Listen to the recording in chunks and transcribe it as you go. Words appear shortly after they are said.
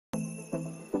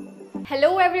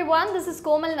Hello everyone, this is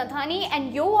Komal Nathani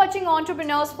and you're watching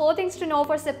Entrepreneurs 4 Things to Know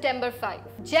for September 5.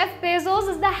 Jeff Bezos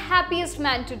is the happiest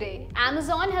man today.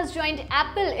 Amazon has joined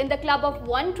Apple in the club of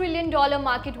 $1 trillion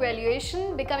market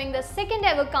valuation, becoming the second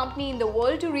ever company in the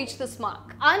world to reach this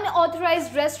mark.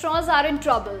 Unauthorized restaurants are in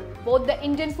trouble. Both the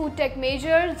Indian food tech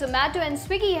major Zomato and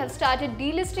Swiggy have started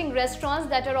delisting restaurants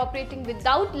that are operating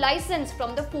without license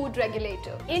from the food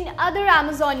regulator. In other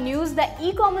Amazon news, the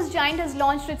e-commerce giant has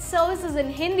launched its services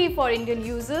in Hindi for Indian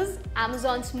users.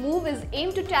 Amazon's move is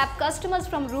aimed to tap customers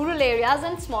from rural areas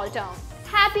and small towns.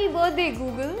 Happy birthday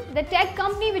Google! The tech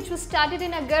company, which was started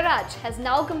in a garage, has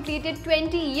now completed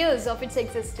 20 years of its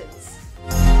existence.